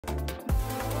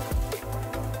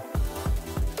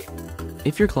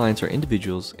If your clients are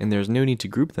individuals and there is no need to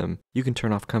group them, you can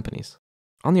turn off companies.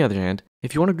 On the other hand,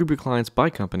 if you want to group your clients by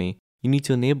company, you need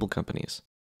to enable companies.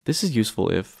 This is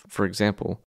useful if, for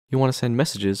example, you want to send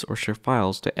messages or share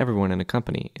files to everyone in a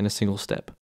company in a single step.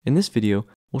 In this video,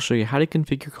 we'll show you how to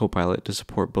configure Copilot to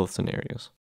support both scenarios.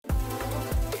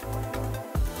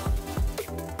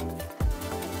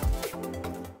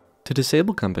 To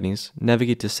disable companies,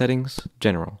 navigate to Settings,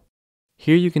 General.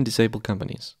 Here you can disable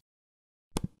companies.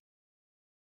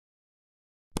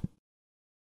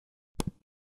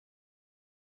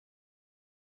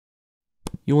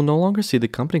 You will no longer see the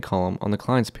company column on the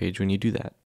client's page when you do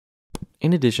that.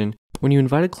 In addition, when you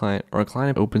invite a client or a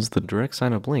client opens the direct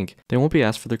sign-up link, they won't be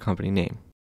asked for their company name.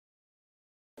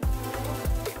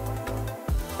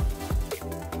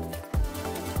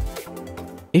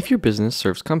 If your business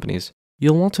serves companies,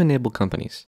 you'll want to enable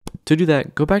companies. To do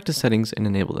that, go back to Settings and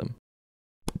enable them.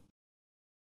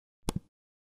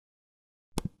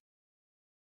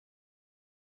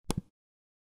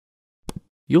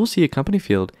 You'll see a company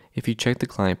field if you check the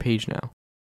client page now.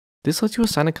 This lets you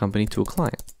assign a company to a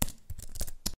client.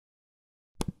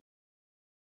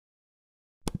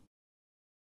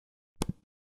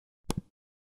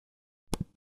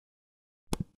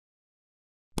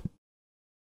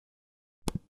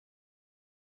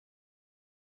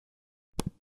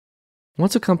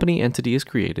 Once a company entity is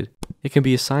created, it can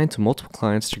be assigned to multiple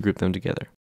clients to group them together.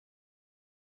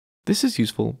 This is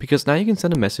useful because now you can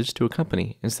send a message to a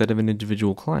company instead of an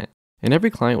individual client, and every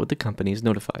client with the company is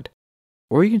notified.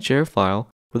 Or you can share a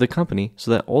file with a company so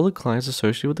that all the clients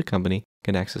associated with the company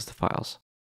can access the files.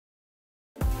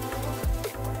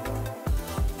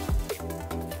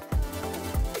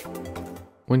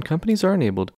 When companies are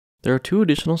enabled, there are two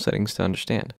additional settings to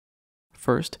understand.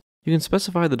 First, you can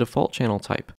specify the default channel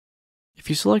type. If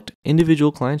you select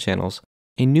individual client channels,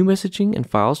 a new messaging and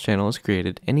files channel is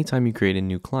created anytime you create a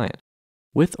new client,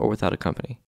 with or without a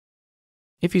company.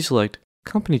 If you select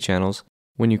company channels,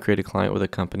 when you create a client with a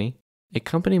company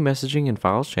messaging and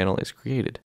files channel is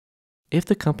created. If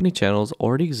the company channels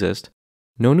already exist,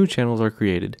 no new channels are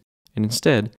created, and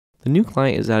instead, the new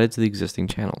client is added to the existing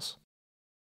channels.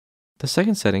 The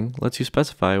second setting lets you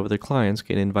specify whether clients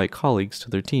can invite colleagues to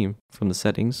their team from the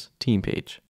Settings Team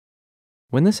page.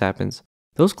 When this happens,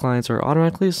 those clients are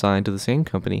automatically assigned to the same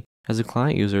company as the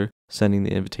client user sending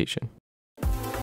the invitation.